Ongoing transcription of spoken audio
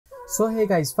So hey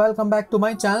guys, welcome back to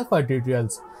my channel for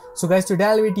tutorials. So guys, today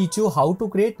I will teach you how to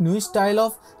create new style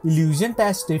of illusion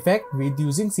test effect with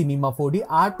using Cinema 4D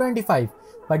R25.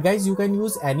 But guys, you can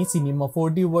use any Cinema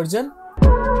 4D version.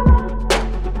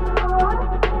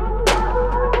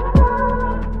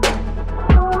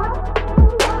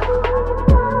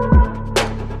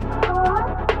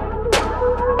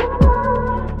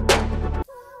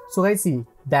 So guys, see,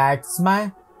 that's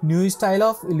my new style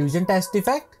of illusion test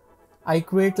effect. I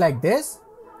create like this.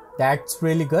 That's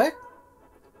really good,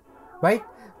 right?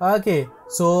 Okay,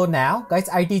 so now guys,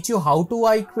 I teach you how to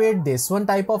I create this one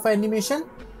type of animation.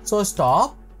 So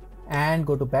stop and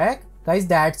go to back. Guys,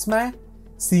 that's my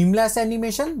seamless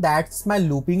animation. That's my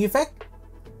looping effect,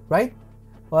 right?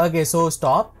 Okay, so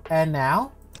stop and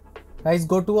now guys,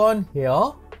 go to on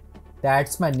here.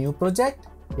 That's my new project.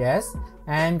 Yes,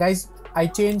 and guys, I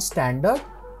change standard.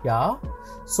 Yeah,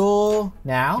 so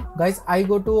now guys, I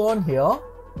go to on here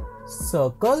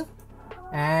circle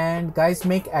and guys,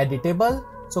 make editable.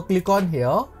 So click on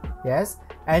here, yes,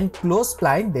 and close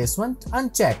spline, this one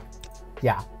uncheck.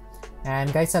 Yeah,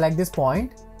 and guys, select this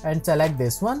point and select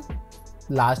this one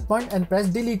last point and press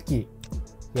delete key.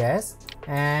 Yes,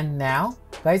 and now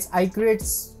guys, I create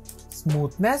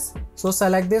smoothness. So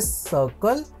select this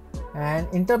circle and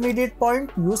intermediate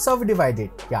point, you subdivide it.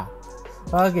 Yeah,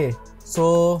 okay,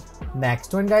 so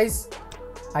next one guys,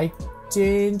 I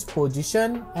change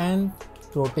position and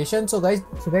rotation. So guys,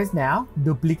 now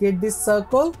duplicate this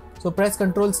circle. So press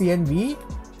Ctrl C and V.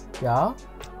 Yeah,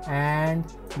 and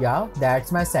yeah,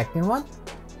 that's my second one.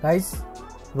 Guys,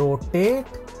 rotate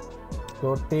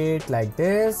like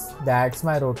this. That's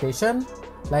my rotation,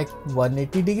 like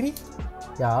 180 degree.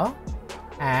 Yeah,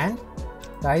 and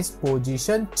guys,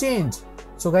 position change.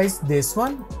 So guys, this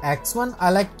one X1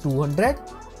 I like 200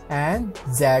 and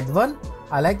Z1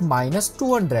 I like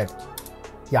 -200.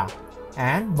 Yeah,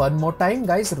 and one more time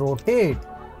guys, rotate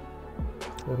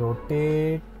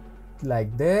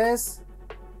like this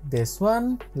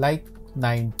one like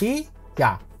 90.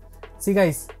 Yeah, see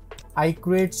guys, I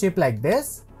create shape like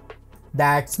this.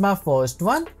 That's my first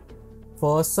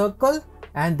circle,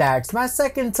 and that's my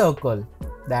second circle.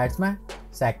 That's my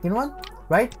second one,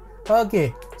 right?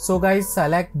 Okay, so guys,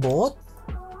 select both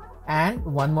and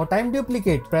one more time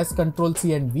duplicate. Press Ctrl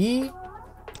C and V,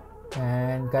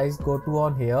 and guys, go to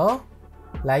on here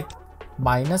like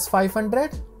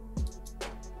 -500.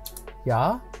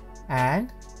 Yeah,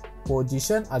 and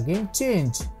position again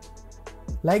change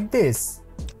like this.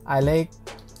 I like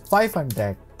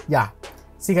 500. Yeah,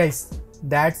 see guys,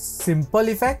 that's simple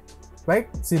effect, right?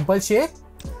 Simple shape.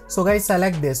 So guys,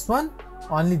 select this one,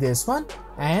 only this one,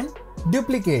 and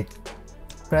duplicate.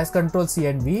 Press Ctrl C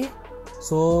and V.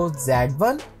 So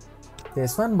Z1,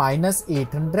 this one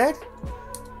 -800,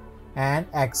 and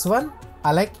X1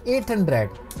 I like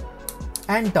 800.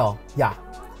 Enter. Yeah,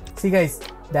 see guys,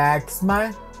 that's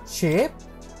my shape,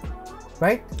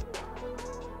 right?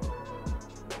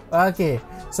 Okay,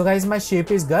 so guys, my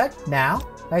shape is good. Now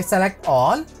guys, select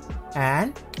all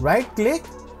and right click.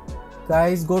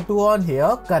 Guys, go to on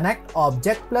here, connect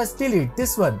object plus delete,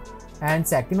 this one. And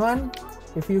second one,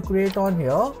 if you create on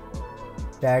here,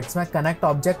 that's my connect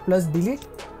object plus delete.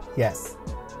 Yes,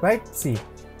 right? See.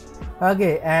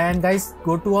 Okay, and guys,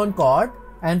 go to on chord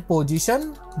and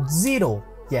position 0.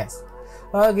 Yes.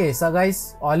 Okay, so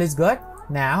guys, all is good.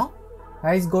 Now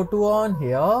guys, go to on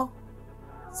here,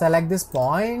 select this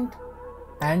point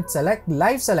and select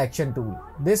live selection tool,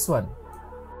 this one.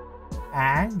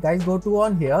 And guys, go to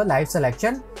on here live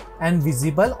selection and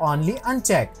visible only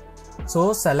uncheck.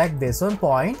 So select this one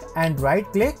point and right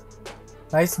click.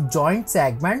 Guys, joint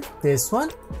segment, this one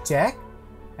check,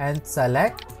 and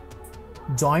select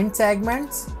joint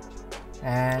segments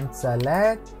and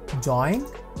select joint,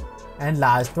 and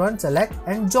last one select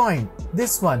and joint,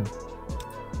 this one.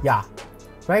 Yeah,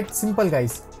 right? Simple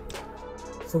guys.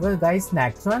 So guys,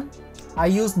 next one I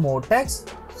use more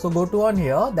text. So go to on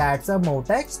here, that's a more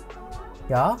text.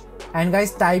 Yeah, and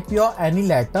guys, type your any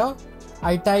letter.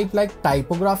 I type like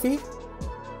typography.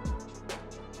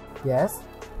 Yes,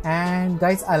 and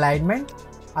guys, alignment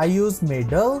I use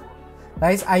middle.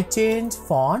 Guys, I change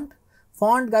font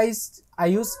guys, I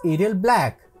use Arial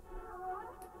black.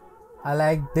 I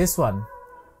like this one.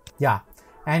 Yeah,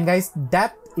 and guys,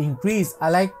 depth increase I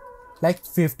like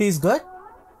 50 is good,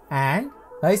 and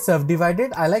guys,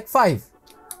 subdivided I like 5.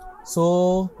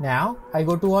 So now I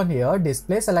go to on here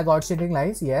display, select outstanding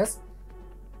lines. Yes,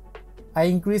 I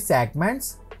increase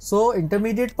segments. So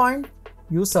intermediate point,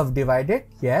 you subdivide it.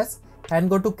 Yes, and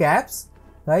go to caps.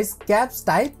 Guys, caps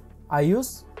type I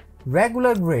use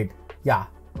regular grid. Yeah,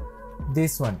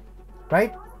 this one,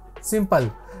 right? Simple.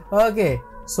 Okay,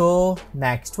 So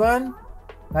next one,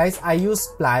 guys, I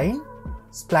use spline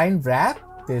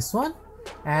wrap, this one,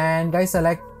 and guys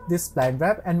select this spline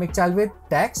wrap and make child with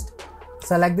text.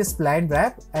 Select this spline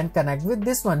wrap and connect with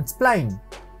this one spline.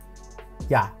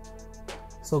 Yeah.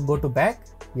 So go to back.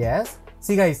 Yes.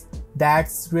 See guys,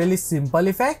 that's really simple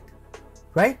effect,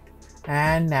 right?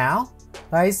 And now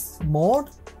guys, mode,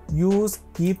 use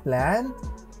key plan,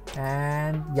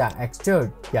 and yeah,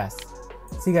 extrude. Yes.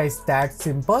 See guys, that's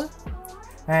simple.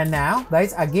 And now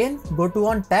guys, again go to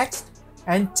on text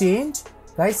and change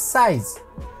guys size.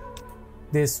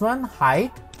 This one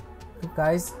height,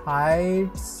 guys,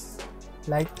 heights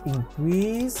like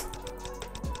increase.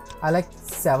 I like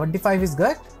 75 is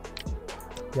good.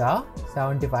 Yeah,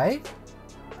 75,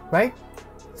 right?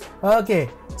 Okay,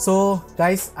 so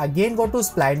guys, again go to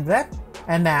spline wrap,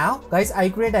 and now guys, I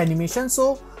create animation.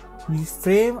 So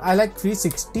frame I like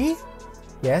 360.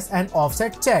 Yes, and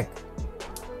offset check.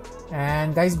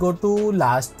 And guys, go to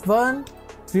last one,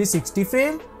 360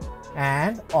 frame,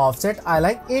 and offset I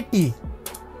like 80.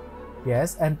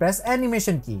 Yes, and press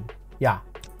animation key. Yeah.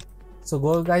 So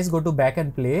go guys, go to back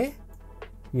and play.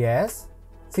 Yes.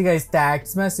 See guys,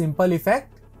 that's my simple effect.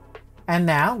 And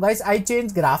now guys, I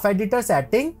change graph editor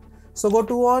setting. So go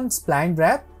to on spline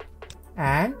wrap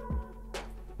and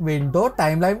window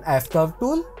timeline F curve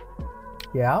tool.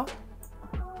 Yeah.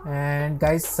 And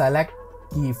guys, select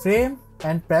keyframe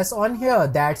and press on here.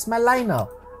 That's my liner.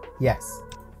 Yes.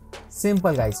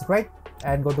 Simple guys, right?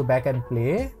 And go to back and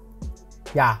play.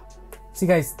 Yeah. See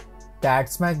guys,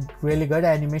 that's my really good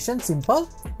animation. Simple,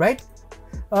 right?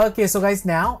 Okay, so guys,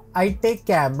 now I take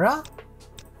camera.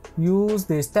 Use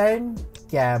this time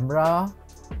camera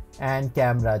and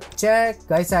camera check.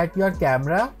 Guys, at your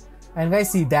camera. And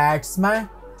guys, see, that's my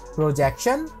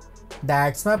projection.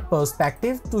 That's my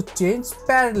perspective to change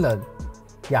parallel.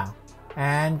 Yeah.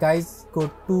 And guys,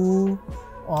 go to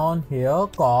on here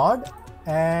chord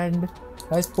and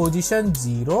guys, position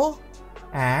 0.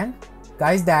 And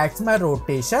guys, that's my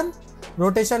rotation.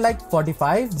 Rotation like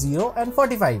 45, 0 and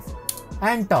 45.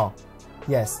 Enter.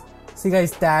 Yes. See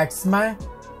guys, that's my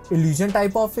illusion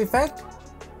type of effect.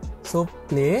 So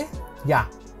play. Yeah.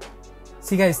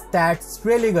 See guys, that's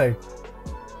really good.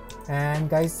 And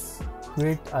guys,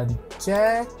 grid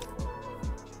uncheck.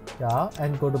 Yeah,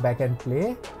 and go to back and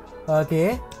play.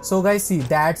 Okay, so guys, see,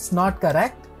 that's not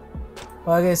correct.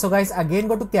 Okay, so guys, again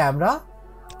go to camera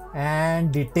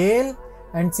and detail,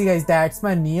 and see guys, that's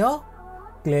my near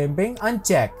clamping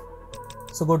uncheck.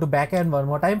 So go to back and one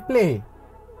more time play.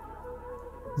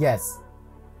 Yes,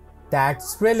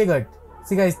 that's really good.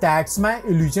 See guys, that's my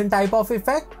illusion type of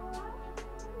effect,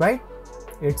 right?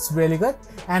 It's really good.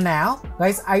 And now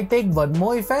guys, I take one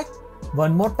more effect,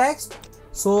 one more text.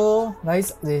 So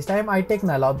guys, this time I take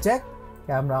null object.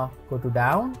 Camera, go to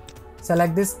down,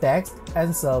 select this text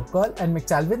and circle and make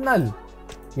child with null.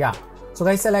 Yeah. So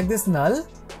guys, select this null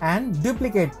and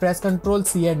duplicate. Press Ctrl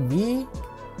C and V.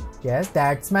 Yes,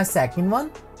 that's my second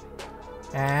one.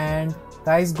 And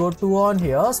guys, go to on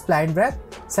here spline wrap.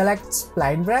 Select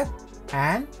spline wrap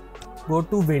and go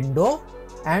to window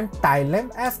and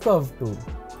timeline F curve tool.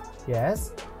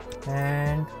 Yes.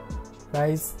 And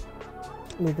guys,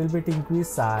 little bit increase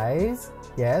size.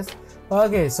 Yes.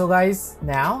 Okay, so guys,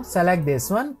 now select this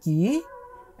one key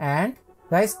and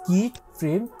guys, key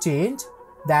frame change.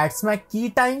 That's my key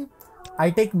time. I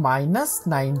take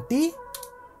 -90.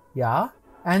 Yeah.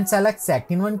 And select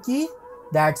second one key.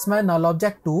 That's my null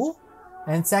object 2.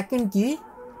 And second key,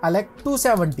 I like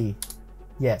 270.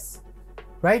 Yes.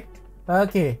 Right.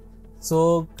 Okay.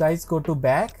 So guys, go to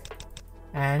back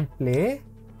and play.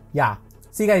 Yeah.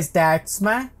 See guys, that's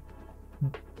my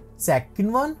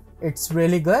second one. It's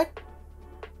really good.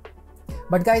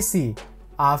 But guys, see,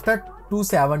 after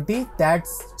 270,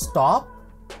 that's stop.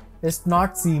 It's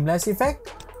not seamless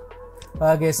effect.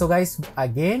 Okay, so guys,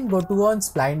 again go to on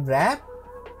spline wrap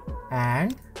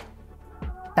and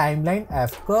timeline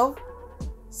F curve.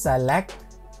 Select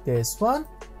this one.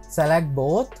 Select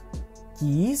both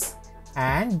keys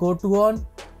and go to on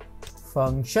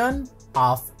function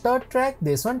after track.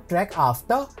 This one track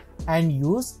after and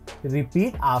use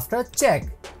repeat after check.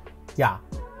 Yeah,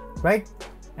 right.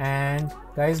 And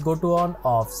guys, go to on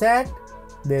offset,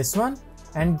 this one,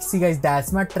 and see guys,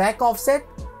 that's my track offset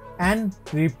and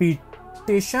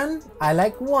repetition I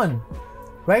like 1,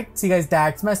 right? See guys,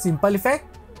 that's my simple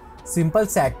effect, simple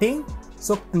setting.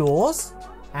 So close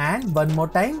and one more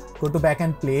time go to back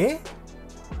and play.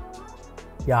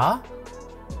 Yeah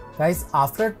guys,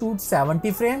 after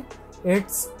 270 frame,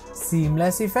 it's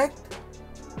seamless effect.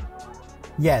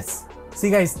 Yes,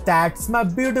 see guys, that's my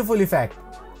beautiful effect,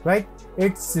 right?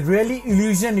 It's really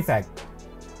illusion effect.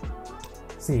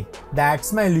 See See,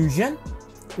 that's my illusion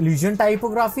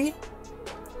typography.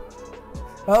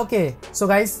 Okay, so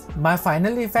guys, my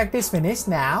final effect is finished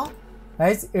now.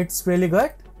 Guys, it's really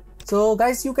good. So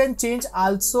guys, you can change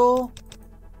also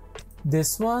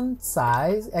this one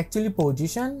size, actually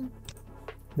position,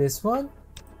 this one.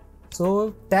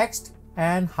 So text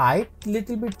and height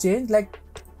little bit change, like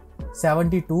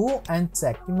 72, and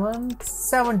second one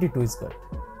 72 is good.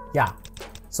 Yeah,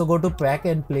 so go to back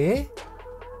and play.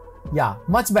 Yeah,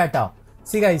 much better.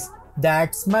 See guys,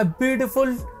 that's my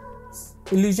beautiful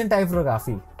illusion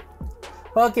typography.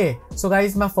 Okay, so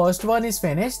guys, my first one is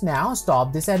finished. Now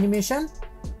stop this animation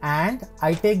and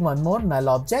I take one more null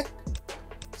object.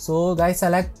 So guys,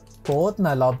 select both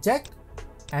null object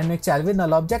and make child with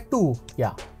null object 2.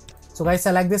 Yeah, so guys,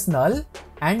 select this null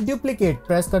and duplicate,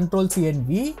 press Ctrl C and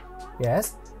V.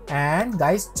 Yes, and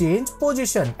guys, change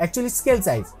position, actually scale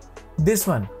size, this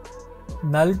one,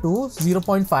 null to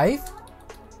 0.5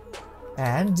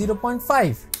 and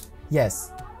 0.5.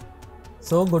 Yes,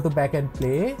 so go to back and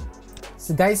play.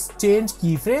 So guys, change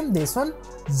keyframe, this one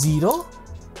 0.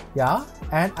 Yeah,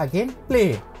 and again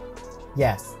play.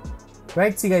 Yes,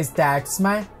 right. See guys, that's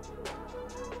my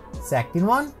second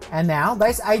one. And now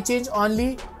guys, I change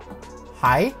only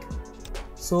height.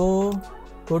 So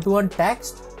go to one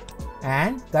text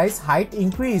and guys, height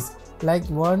increase like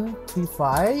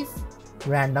 135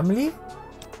 randomly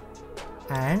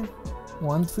and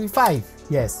 135.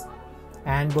 Yes,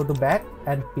 and go to back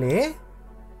and play.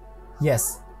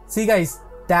 Yes, see guys,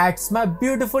 that's my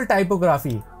beautiful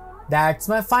typography. That's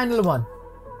my final one.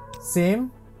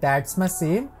 That's my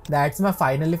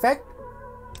final effect.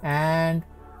 And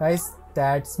guys,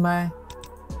 that's my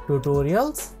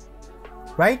tutorials,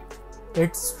 right?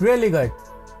 It's really good.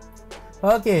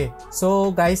 Okay,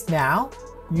 so guys, now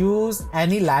use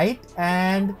any light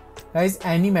and guys,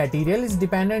 any material is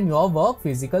dependent on your work.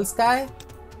 Physical sky,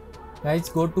 guys,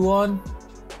 go to on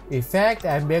effect,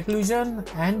 ambient occlusion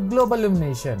and global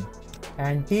illumination,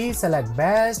 and T, select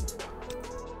best.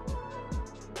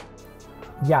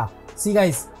 Yeah, see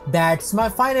guys, that's my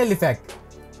final effect,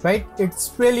 right?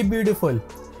 It's really beautiful.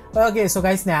 Okay, so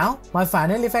guys, now my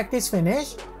final effect is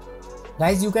finished.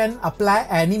 Guys, you can apply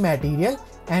any material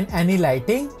and any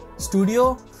lighting,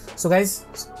 studio. So guys,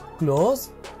 close,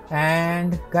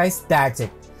 and guys, that's it.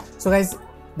 So guys,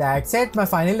 that's it. My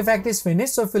final effect is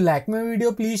finished. So if you like my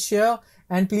video, please share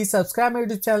and please subscribe my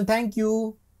YouTube channel. Thank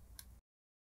you.